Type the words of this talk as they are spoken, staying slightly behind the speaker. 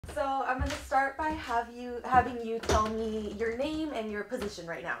So I'm going to start by having you tell me your name and your position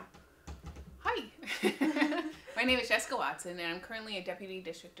right now. Hi, my name is Jessica Watson, and I'm currently a Deputy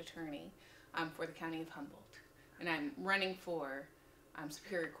District Attorney for the County of Humboldt, and I'm running for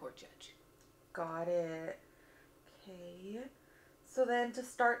Superior Court Judge. Got it. Okay. So then to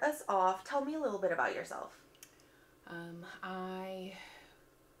start us off, tell me a little bit about yourself. I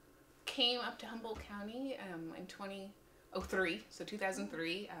came up to Humboldt County in 2003, so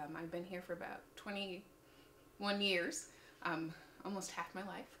 2003. I've been here for about 21 years, almost half my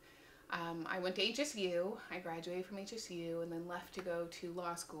life. I went to HSU, I graduated from HSU, and then left to go to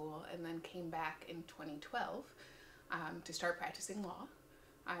law school, and then came back in 2012 to start practicing law.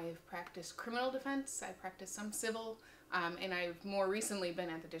 I've practiced criminal defense, I practiced some civil, and I've more recently been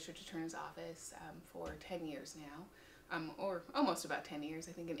at the District Attorney's Office for 10 years now, or almost about 10 years.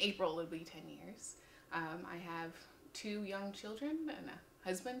 I think in April it'll be 10 years. I have 2 young children and a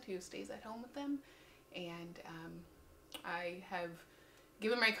husband who stays at home with them, and I have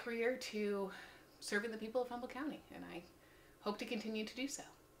given my career to serving the people of Humboldt County, and I hope to continue to do so.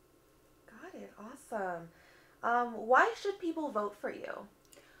 Got it. Awesome. Why should people vote for you?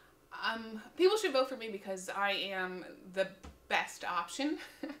 People should vote for me because I am the best option.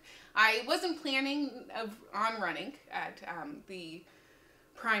 I wasn't planning on running at the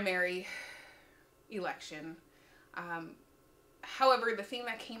primary election. However, the thing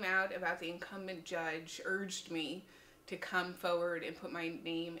that came out about the incumbent judge urged me to come forward and put my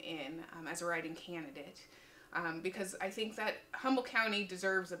name in as a write-in candidate, because I think that Humboldt County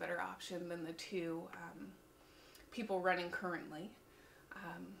deserves a better option than the 2 people running currently.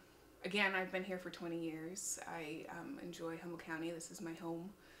 Again, I've been here for 20 years. I enjoy Humboldt County. This is my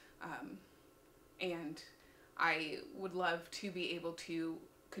home, and I would love to be able to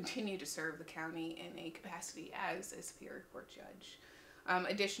continue to serve the county in a capacity as a Superior Court Judge.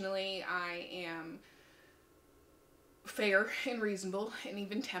 Additionally, I am fair and reasonable and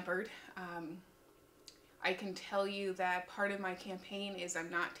even-tempered. I can tell you that part of my campaign is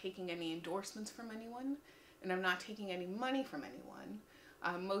I'm not taking any endorsements from anyone, and I'm not taking any money from anyone,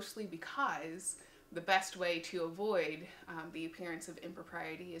 mostly because the best way to avoid the appearance of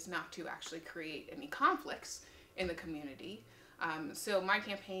impropriety is not to actually create any conflicts in the community. So my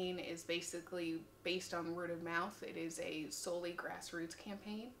campaign is basically based on word of mouth. It is a solely grassroots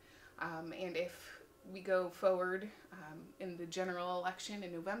campaign, and if we go forward in the general election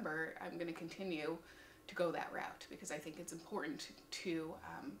in November, I'm going to continue to go that route because I think it's important to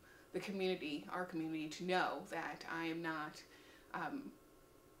the community, our community, to know that I am not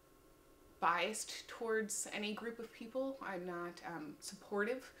biased towards any group of people. I'm not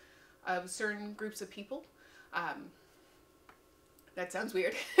supportive of certain groups of people. That sounds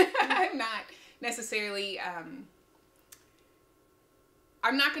weird. I'm not necessarily, I'm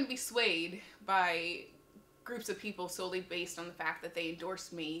not going to be swayed by groups of people solely based on the fact that they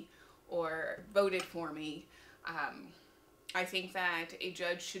endorsed me or voted for me. I think that a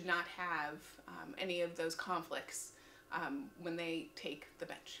judge should not have any of those conflicts when they take the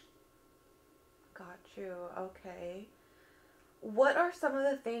bench. Got you. Okay. What are some of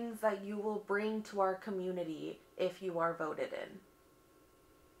the things that you will bring to our community if you are voted in?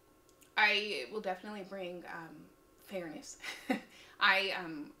 I will definitely bring fairness.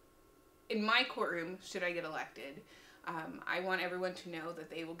 In my courtroom, should I get elected, I want everyone to know that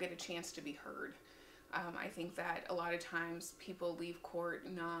they will get a chance to be heard. I think that a lot of times people leave court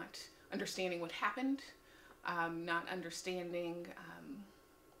not understanding what happened, not understanding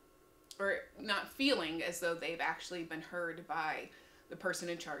or not feeling as though they've actually been heard by the person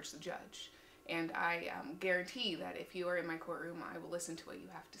in charge, the judge. And I guarantee that if you are in my courtroom, I will listen to what you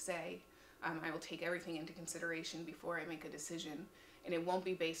have to say. I will take everything into consideration before I make a decision, and it won't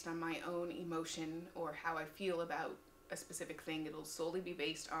be based on my own emotion or how I feel about a specific thing. It'll solely be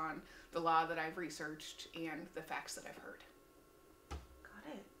based on the law that I've researched and the facts that I've heard.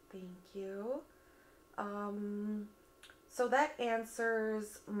 Got it. Thank you. So that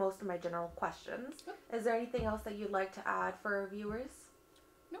answers most of my general questions. Oh. Is there anything else that you'd like to add for our viewers?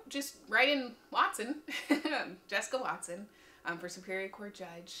 No, just write in Watson, Jessica Watson, for Superior Court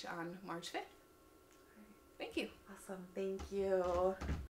Judge on March 5th. Thank you. Awesome. Thank you.